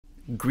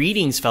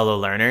Greetings, fellow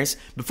learners.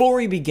 Before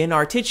we begin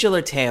our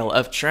titular tale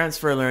of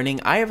transfer learning,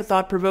 I have a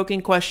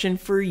thought-provoking question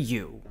for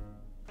you.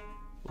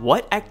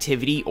 What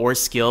activity or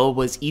skill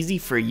was easy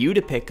for you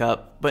to pick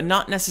up, but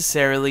not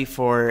necessarily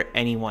for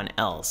anyone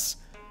else?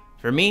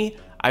 For me,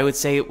 I would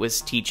say it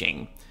was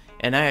teaching,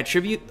 and I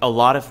attribute a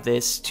lot of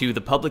this to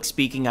the public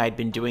speaking I'd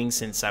been doing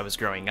since I was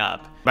growing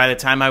up. By the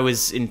time I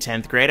was in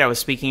 10th grade, I was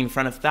speaking in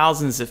front of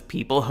thousands of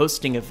people,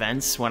 hosting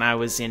events when I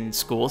was in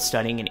school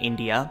studying in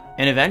India,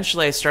 and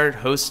eventually I started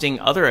hosting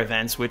other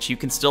events which you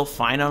can still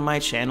find on my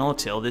channel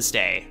till this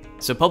day.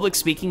 So public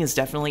speaking is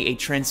definitely a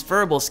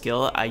transferable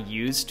skill I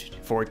used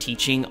for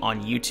teaching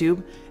on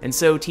YouTube, and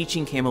so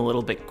teaching came a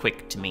little bit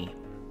quick to me.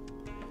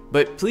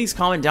 But please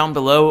comment down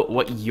below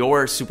what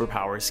your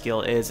superpower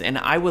skill is, and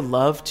I would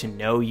love to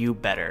know you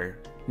better.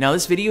 Now,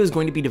 this video is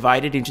going to be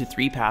divided into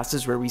 3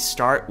 passes where we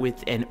start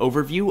with an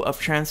overview of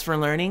transfer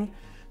learning,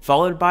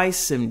 followed by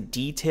some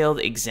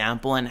detailed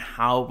example on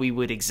how we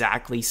would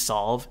exactly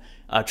solve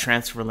a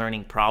transfer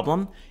learning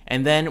problem,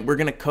 and then we're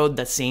going to code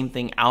the same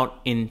thing out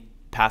in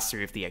pass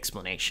 3 of the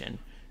explanation.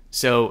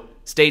 So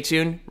stay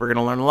tuned, we're going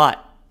to learn a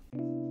lot.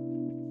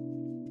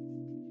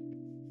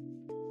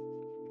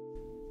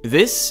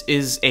 This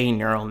is a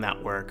neural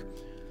network.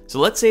 So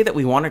let's say that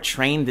we want to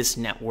train this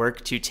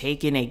network to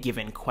take in a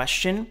given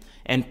question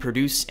and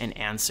produce an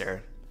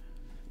answer.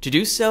 To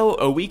do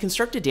so, we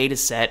construct a data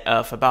set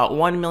of about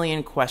 1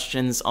 million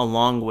questions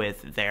along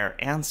with their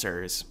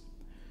answers.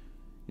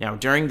 Now,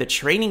 during the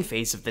training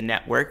phase of the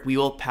network, we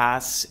will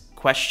pass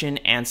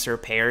question-answer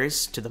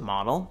pairs to the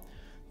model.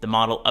 The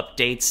model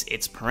updates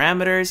its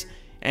parameters,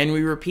 and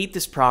we repeat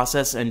this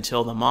process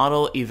until the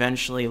model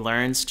eventually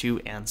learns to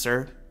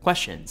answer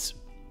questions.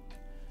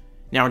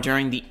 Now,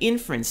 during the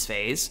inference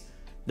phase,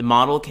 the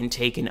model can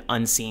take an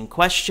unseen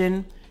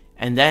question,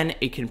 and then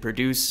it can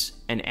produce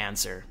an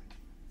answer.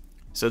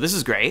 So this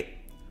is great.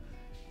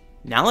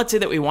 Now let's say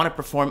that we want to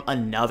perform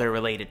another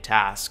related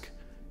task,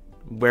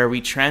 where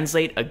we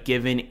translate a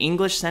given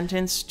English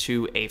sentence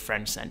to a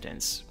French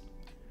sentence.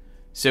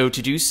 So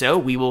to do so,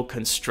 we will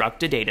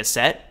construct a data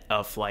set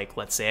of, like,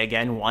 let's say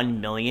again, 1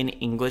 million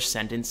English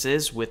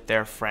sentences with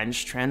their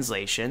French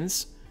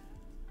translations.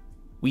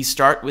 We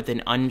start with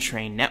an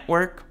untrained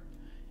network,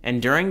 and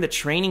during the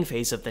training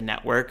phase of the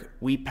network,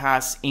 we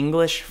pass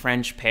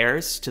English-French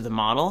pairs to the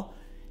model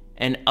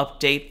and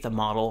update the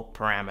model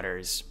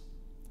parameters.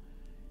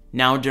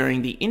 Now,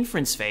 during the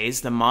inference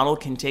phase, the model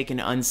can take an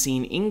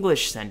unseen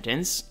English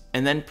sentence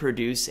and then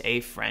produce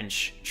a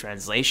French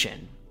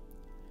translation.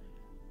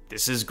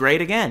 This is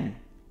great again.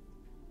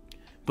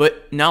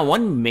 But now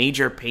one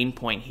major pain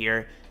point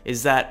here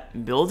is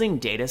that building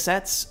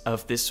datasets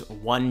of this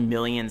 1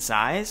 million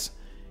size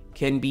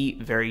can be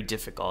very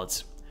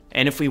difficult.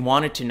 And if we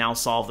wanted to now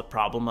solve the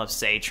problem of,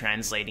 say,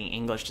 translating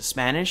English to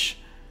Spanish,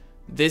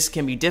 this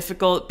can be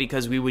difficult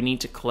because we would need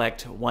to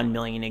collect 1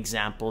 million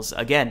examples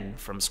again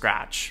from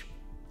scratch.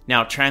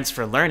 Now,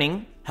 transfer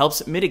learning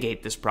helps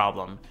mitigate this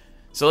problem.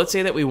 So let's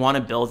say that we want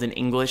to build an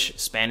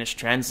English-Spanish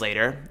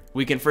translator.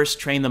 We can first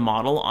train the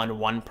model on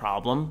one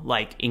problem,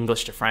 like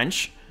English to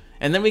French,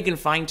 and then we can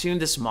fine-tune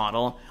this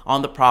model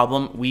on the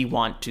problem we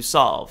want to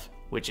solve,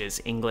 which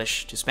is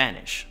English to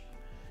Spanish.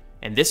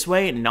 And this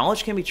way,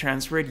 knowledge can be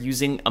transferred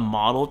using a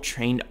model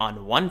trained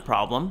on one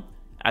problem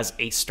as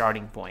a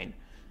starting point.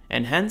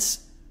 And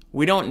hence,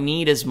 we don't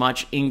need as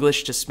much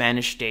English to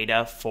Spanish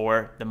data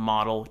for the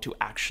model to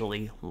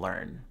actually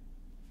learn.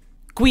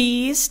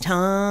 Quiz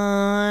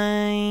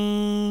time!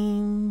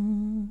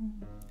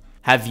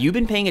 Have you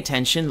been paying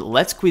attention?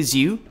 Let's quiz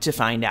you to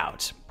find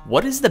out.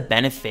 What is the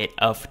benefit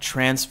of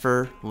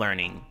transfer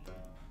learning?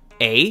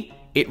 A.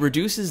 It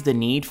reduces the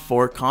need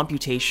for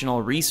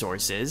computational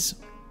resources.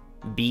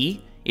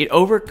 B. It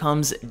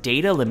overcomes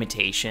data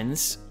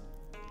limitations.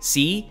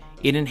 C.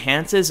 It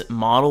enhances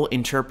model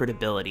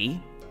interpretability.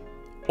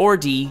 Or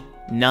D.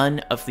 None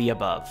of the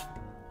above.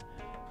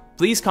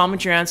 Please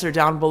comment your answer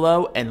down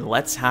below and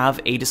let's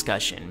have a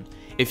discussion.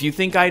 If you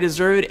think I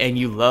deserve it and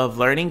you love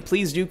learning,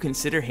 please do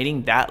consider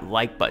hitting that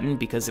like button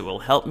because it will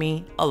help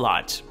me a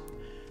lot.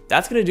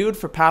 That's going to do it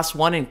for Pass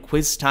 1 and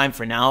quiz time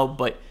for now,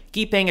 but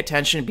keep paying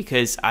attention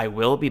because I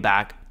will be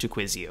back to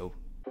quiz you.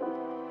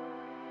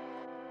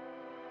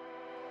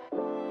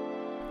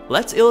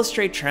 Let's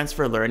illustrate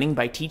transfer learning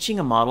by teaching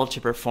a model to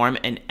perform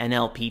an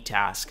NLP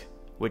task,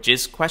 which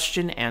is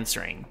question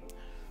answering.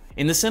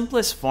 In the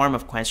simplest form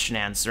of question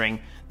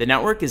answering, the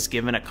network is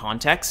given a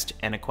context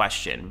and a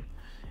question,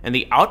 and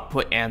the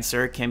output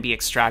answer can be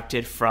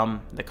extracted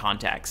from the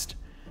context.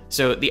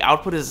 So the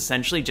output is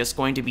essentially just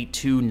going to be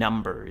 2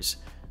 numbers.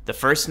 The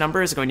first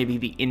number is going to be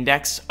the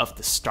index of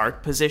the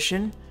start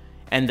position,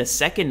 and the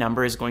second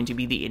number is going to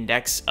be the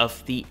index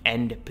of the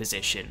end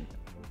position.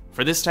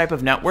 For this type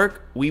of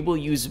network, we will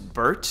use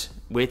BERT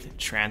with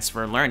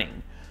transfer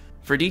learning.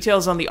 For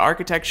details on the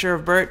architecture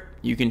of BERT,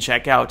 you can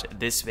check out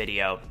this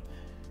video.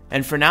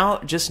 And for now,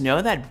 just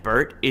know that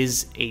BERT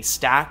is a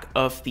stack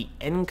of the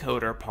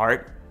encoder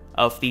part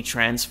of the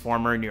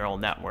transformer neural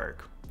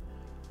network.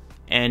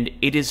 And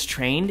it is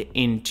trained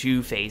in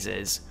 2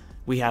 phases.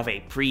 We have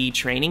a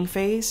pre-training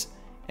phase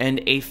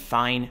and a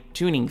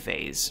fine-tuning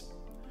phase.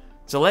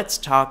 So let's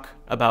talk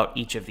about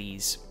each of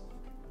these.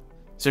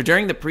 So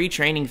during the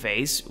pre-training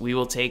phase, we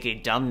will take a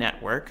dumb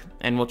network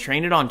and we'll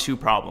train it on two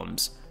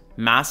problems: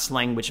 masked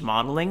language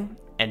modeling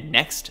and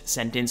next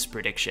sentence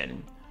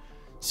prediction.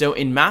 So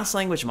in masked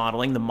language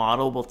modeling, the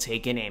model will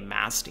take in a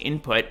masked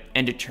input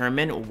and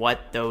determine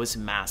what those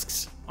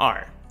masks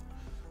are.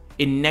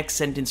 In next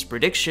sentence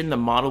prediction, the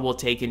model will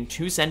take in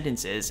two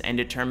sentences and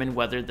determine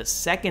whether the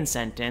second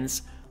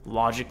sentence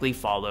logically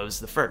follows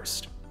the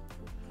first.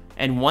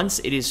 And once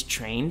it is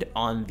trained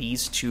on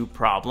these two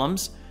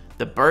problems,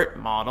 the BERT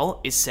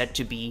model is set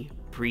to be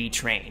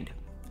pre-trained.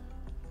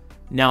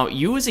 Now,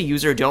 you as a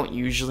user don't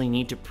usually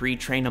need to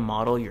pre-train a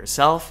model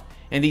yourself,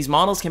 and these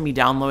models can be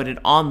downloaded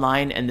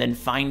online and then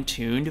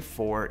fine-tuned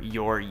for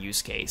your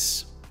use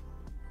case.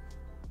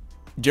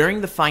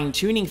 During the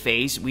fine-tuning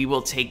phase, we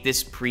will take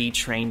this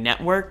pre-trained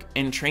network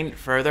and train it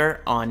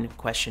further on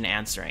question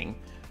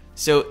answering.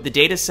 So the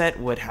dataset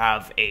would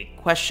have a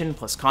question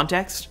plus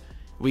context.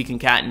 We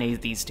concatenate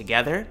these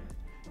together.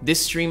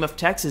 This stream of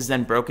text is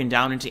then broken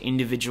down into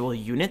individual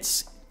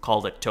units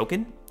called a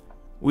token.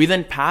 We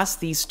then pass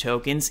these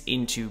tokens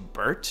into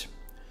BERT.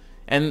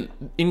 And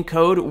in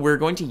code, we're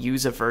going to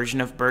use a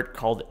version of BERT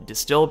called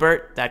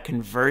DistillBERT that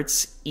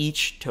converts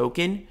each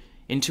token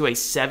into a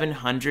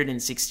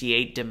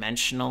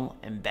 768-dimensional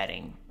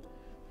embedding.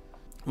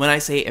 When I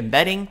say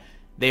embedding,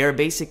 they are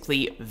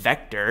basically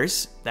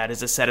vectors, that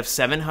is a set of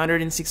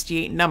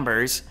 768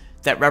 numbers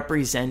that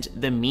represent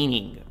the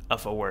meaning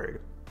of a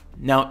word.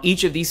 Now,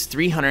 each of these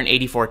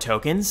 384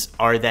 tokens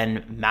are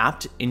then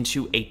mapped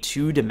into a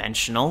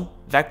two-dimensional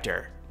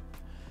vector.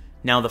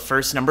 Now, the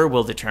first number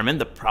will determine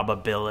the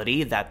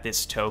probability that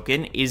this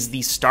token is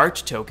the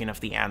start token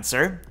of the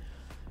answer,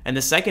 and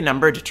the second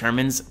number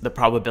determines the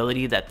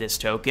probability that this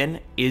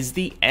token is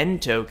the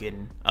end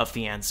token of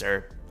the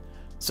answer.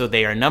 So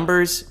they are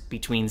numbers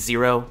between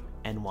 0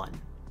 and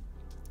 1.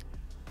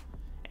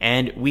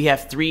 And we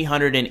have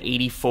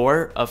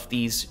 384 of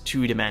these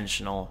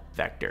two-dimensional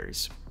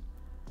vectors.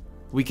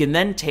 We can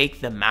then take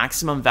the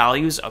maximum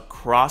values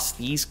across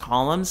these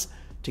columns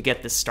to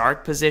get the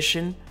start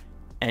position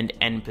and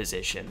end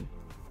position.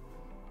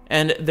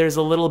 And there's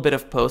a little bit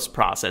of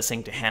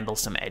post-processing to handle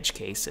some edge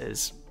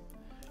cases.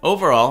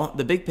 Overall,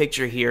 the big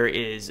picture here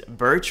is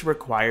BERT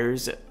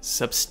requires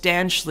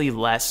substantially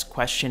less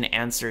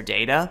question-answer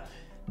data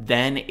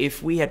than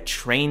if we had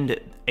trained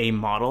a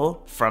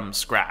model from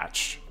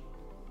scratch.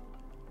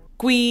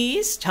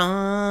 Quiz time!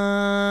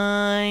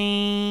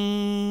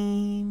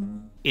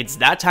 It's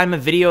that time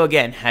of video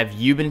again. Have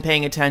you been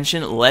paying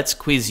attention? Let's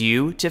quiz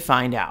you to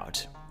find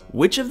out.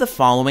 Which of the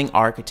following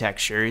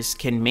architectures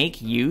can make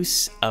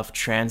use of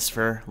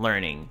transfer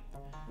learning?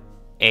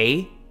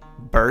 A.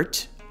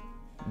 BERT,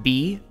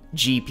 B.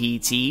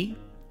 GPT,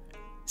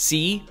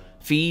 C.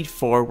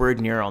 Feed-forward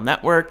neural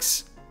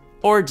networks,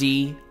 or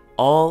D.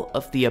 All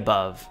of the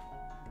above?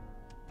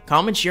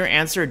 Comment your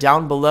answer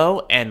down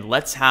below and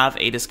let's have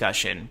a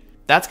discussion.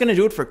 That's going to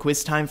do it for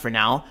quiz time for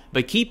now,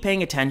 but keep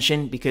paying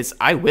attention because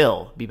I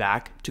will be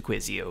back to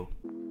quiz you.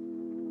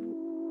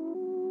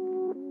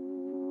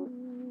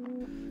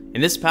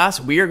 In this pass,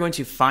 we are going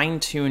to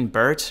fine-tune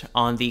BERT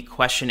on the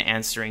question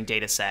answering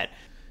dataset.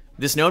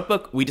 This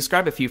notebook, we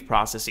describe a few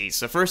processes.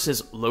 So first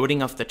is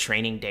loading of the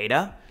training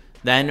data.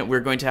 Then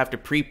we're going to have to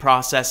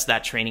pre-process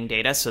that training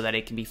data so that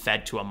it can be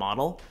fed to a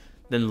model.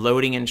 Then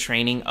loading and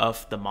training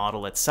of the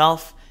model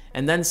itself.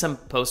 And then some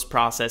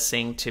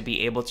post-processing to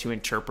be able to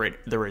interpret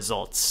the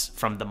results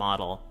from the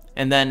model.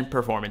 And then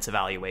performance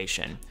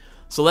evaluation.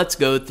 So let's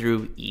go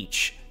through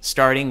each,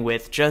 starting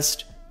with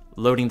just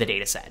loading the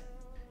dataset.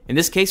 In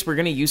this case, we're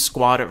going to use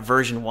Squad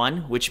version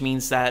 1, which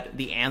means that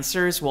the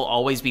answers will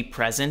always be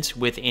present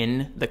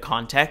within the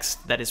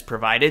context that is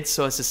provided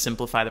so as to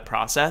simplify the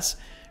process.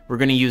 We're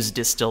going to use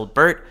distilled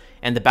BERT,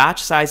 and the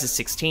batch size is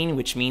 16,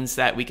 which means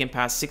that we can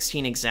pass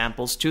 16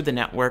 examples to the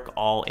network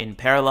all in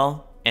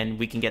parallel, and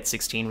we can get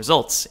 16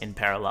 results in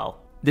parallel.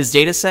 This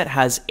dataset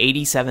has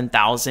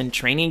 87,000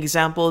 training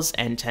examples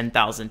and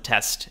 10,000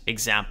 test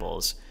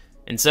examples.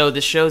 And so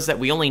this shows that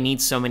we only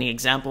need so many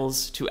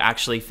examples to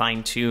actually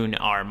fine-tune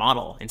our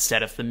model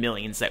instead of the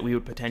millions that we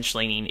would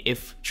potentially need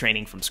if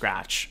training from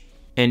scratch.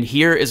 And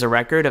here is a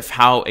record of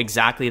how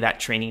exactly that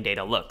training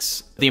data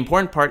looks. The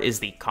important part is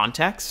the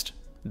context,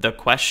 the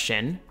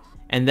question,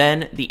 and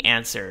then the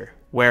answer,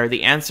 where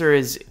the answer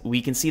is,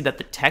 we can see that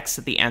the text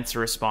that the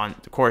answer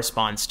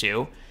corresponds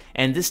to,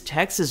 and this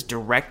text is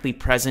directly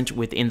present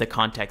within the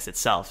context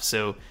itself.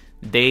 So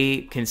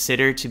they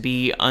consider to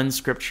be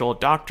unscriptural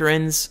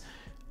doctrines.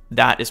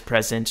 That is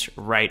present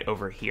right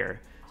over here.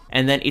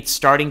 And then its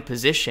starting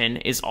position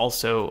is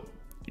also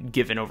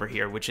given over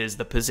here, which is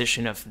the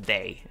position of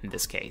they in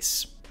this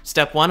case.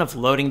 Step 1 of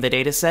loading the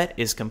dataset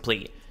is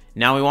complete.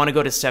 Now we want to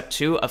go to step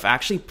 2 of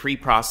actually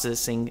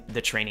pre-processing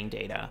the training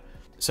data.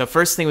 So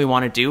first thing we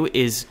want to do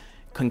is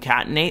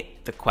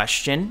concatenate the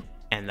question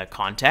and the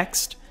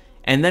context,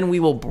 and then we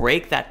will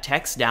break that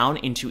text down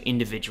into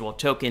individual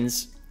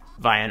tokens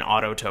via an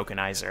auto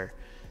tokenizer.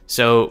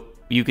 So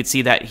you could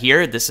see that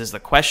here, this is the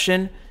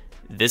question.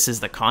 this is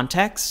the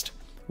context.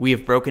 We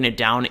have broken it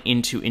down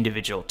into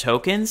individual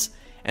tokens,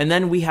 and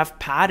then we have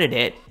padded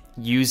it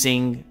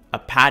using a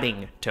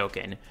padding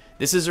token.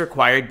 This is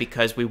required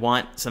because we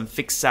want some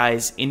fixed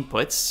size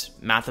inputs,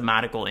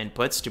 mathematical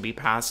inputs, to be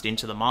passed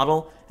into the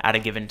model at a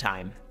given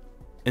time.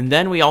 And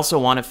then we also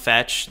want to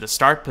fetch the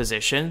start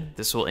position.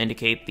 This will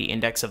indicate the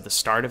index of the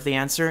start of the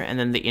answer, and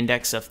then the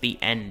index of the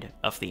end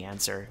of the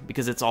answer,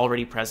 because it's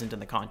already present in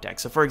the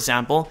context. So for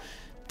example,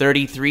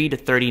 33 to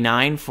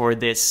 39 for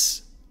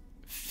this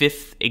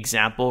fifth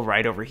example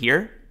right over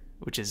here,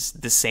 which is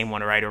the same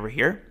one right over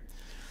here.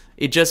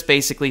 It just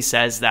basically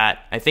says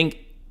that I think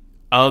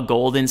a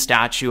golden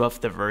statue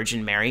of the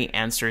Virgin Mary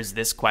answers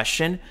this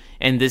question,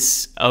 and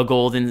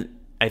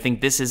I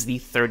think this is the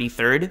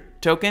 33rd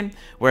token,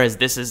 whereas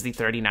this is the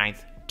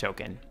 39th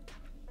token.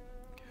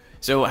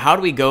 So how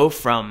do we go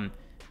from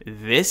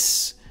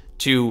this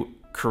to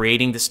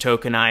creating this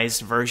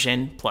tokenized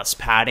version plus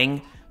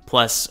padding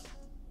plus,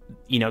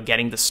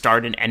 getting the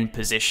start and end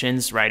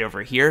positions right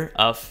over here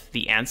of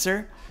the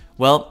answer?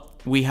 Well,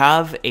 we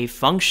have a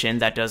function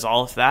that does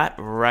all of that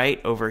right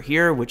over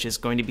here, which is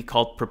going to be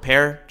called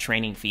prepare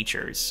training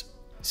features.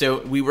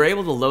 So we were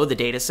able to load the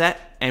data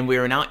set, and we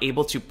are now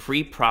able to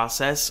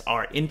pre-process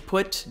our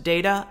input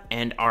data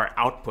and our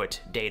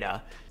output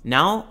data.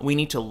 Now we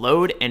need to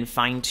load and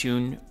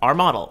fine-tune our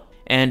model.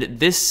 And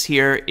this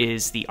here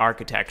is the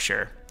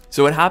architecture.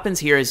 So what happens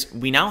here is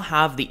we now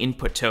have the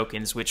input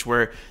tokens, which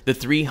were the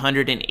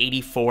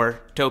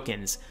 384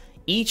 tokens.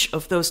 Each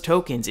of those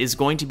tokens is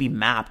going to be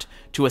mapped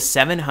to a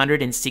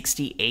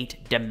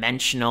 768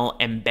 dimensional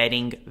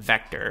embedding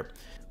vector.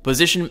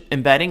 Position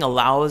embedding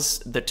allows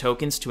the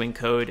tokens to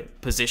encode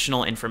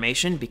positional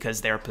information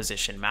because their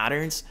position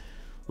matters.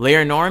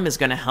 Layer norm is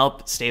going to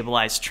help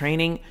stabilize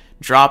training.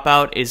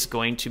 Dropout is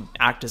going to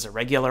act as a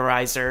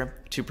regularizer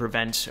to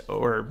prevent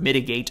or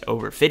mitigate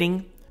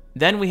overfitting.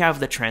 Then we have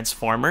the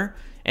transformer,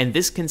 and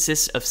this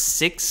consists of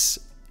 6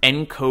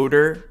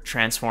 encoder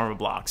transformer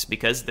blocks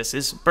because this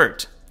is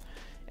BERT.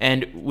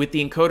 And with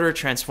the encoder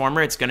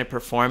transformer, it's going to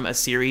perform a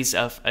series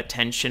of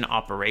attention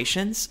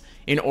operations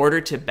in order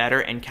to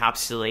better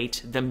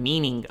encapsulate the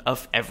meaning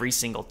of every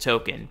single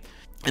token.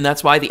 And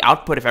that's why the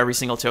output of every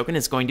single token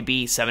is going to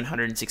be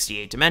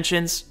 768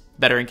 dimensions,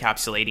 better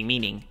encapsulating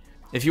meaning.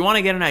 If you want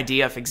to get an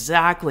idea of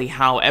exactly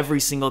how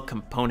every single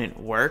component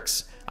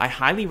works, I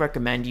highly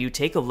recommend you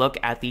take a look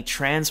at the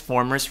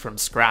Transformers from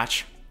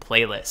Scratch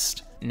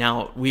playlist.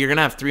 Now, we are going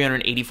to have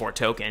 384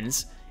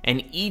 tokens,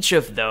 and each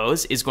of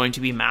those is going to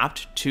be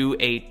mapped to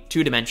a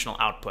 2-dimensional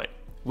output,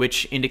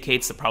 which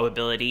indicates the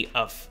probability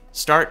of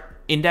start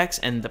index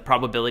and the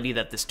probability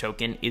that this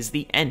token is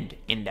the end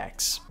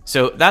index.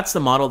 So that's the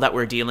model that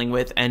we're dealing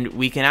with, and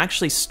we can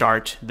actually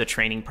start the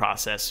training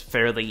process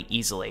fairly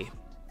easily.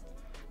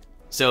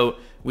 So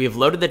we have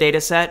loaded the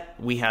data set,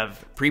 we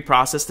have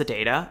pre-processed the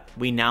data,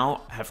 we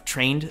now have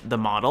trained the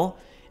model,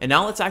 and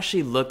now let's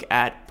actually look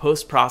at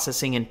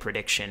post-processing and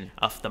prediction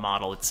of the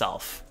model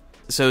itself.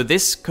 So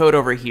this code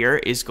over here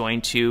is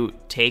going to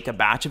take a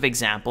batch of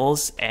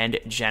examples and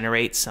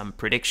generate some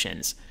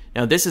predictions.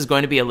 Now this is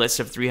going to be a list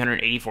of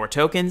 384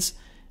 tokens,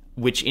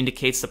 which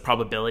indicates the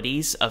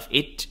probabilities of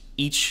it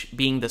each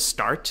being the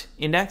start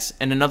index,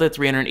 and another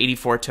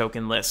 384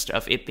 token list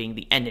of it being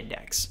the end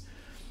index.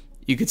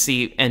 You could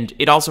see, and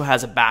it also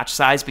has a batch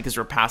size because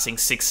we're passing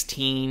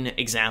 16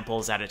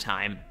 examples at a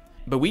time.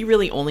 But we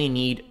really only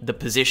need the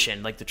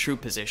position, like the true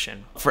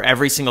position. For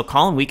every single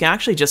column, we can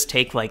actually just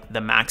take like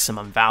the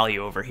maximum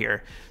value over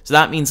here. So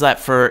that means that,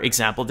 for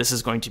example, this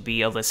is going to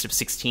be a list of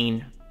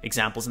 16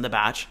 examples in the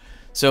batch.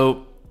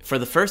 So for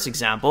the first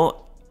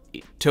example,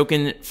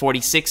 token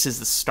 46 is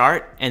the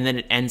start, and then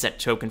it ends at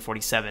token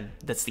 47.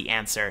 That's the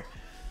answer.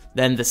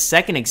 Then the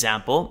second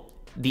example,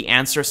 the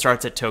answer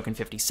starts at token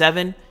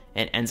 57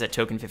 and ends at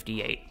token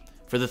 58.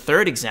 For the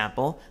third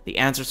example, the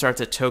answer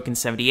starts at token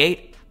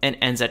 78 and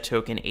ends at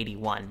token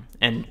 81,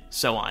 and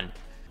so on.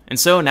 And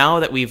so now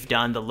that we've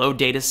done the load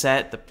data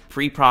set, the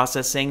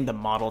pre-processing, the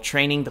model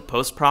training, the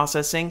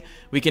post-processing,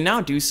 we can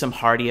now do some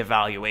Hardy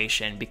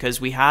evaluation,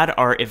 because we had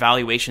our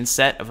evaluation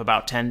set of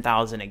about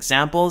 10,000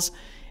 examples,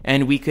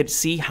 and we could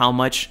see how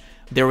much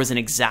there was an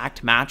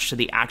exact match to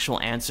the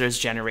actual answers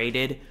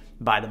generated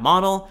by the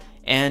model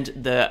and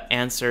the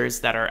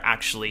answers that are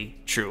actually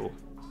true.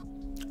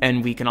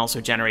 And we can also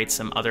generate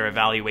some other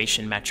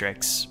evaluation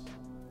metrics.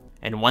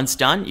 And once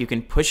done, you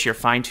can push your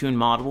fine-tuned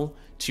model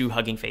to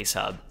Hugging Face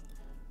Hub.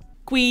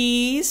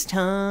 Quiz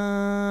time!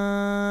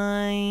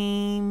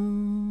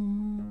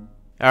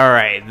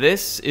 Alright,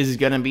 this is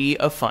gonna be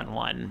a fun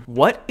one.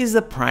 What is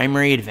the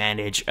primary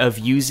advantage of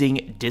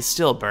using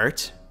Distill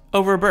BERT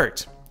over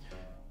BERT?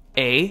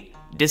 A.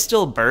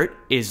 Distill BERT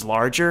is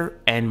larger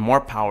and more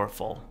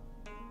powerful.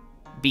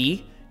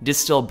 B.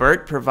 Distill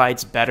BERT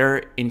provides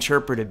better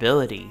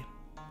interpretability.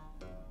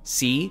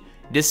 C.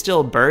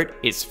 Distill BERT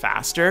is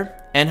faster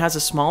and has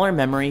a smaller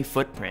memory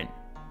footprint.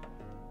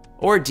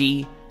 Or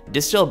D.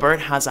 Distill BERT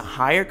has a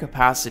higher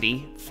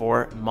capacity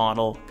for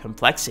model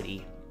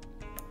complexity.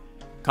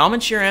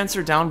 Comment your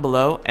answer down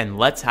below and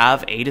let's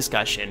have a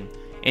discussion.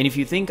 And if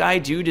you think I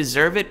do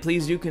deserve it,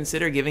 please do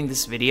consider giving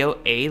this video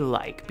a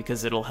like,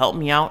 because it'll help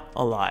me out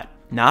a lot.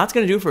 Now that's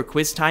going to do it for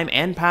quiz time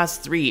and pass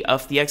 3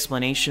 of the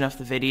explanation of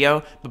the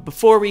video, but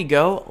before we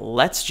go,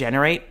 let's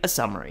generate a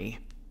summary.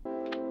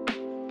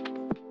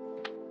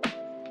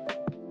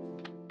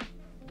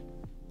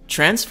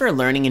 Transfer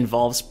learning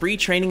involves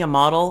pre-training a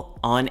model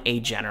on a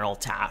general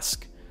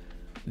task,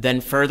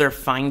 then further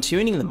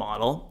fine-tuning the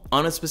model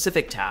on a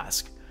specific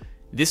task.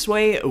 This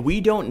way,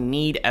 we don't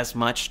need as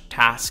much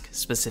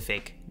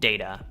task-specific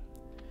data.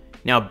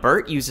 Now,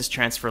 BERT uses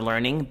transfer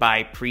learning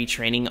by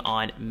pre-training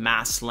on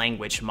masked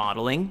language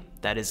modeling,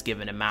 that is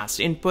given a masked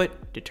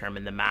input,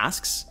 determine the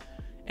masks,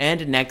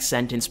 and next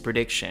sentence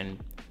prediction,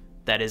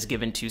 that is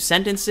given 2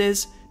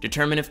 sentences,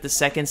 determine if the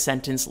second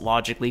sentence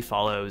logically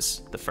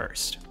follows the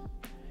first.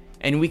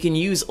 And we can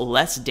use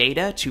less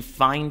data to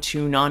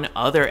fine-tune on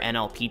other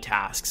NLP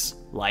tasks,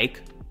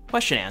 like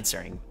question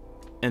answering.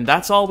 And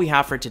that's all we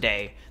have for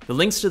today. The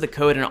links to the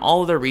code and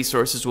all other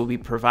resources will be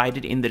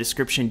provided in the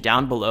description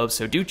down below,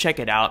 so do check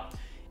it out.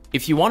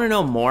 If you want to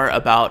know more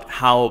about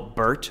how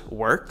BERT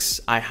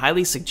works, I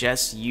highly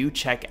suggest you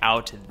check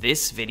out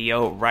this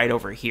video right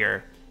over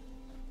here.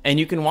 And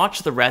you can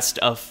watch the rest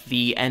of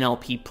the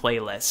NLP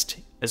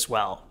playlist as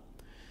well.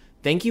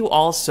 Thank you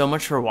all so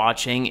much for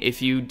watching.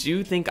 If you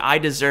do think I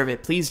deserve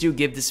it, please do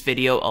give this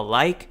video a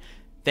like.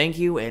 Thank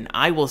you, and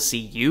I will see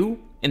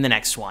you in the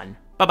next one.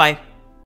 Bye-bye.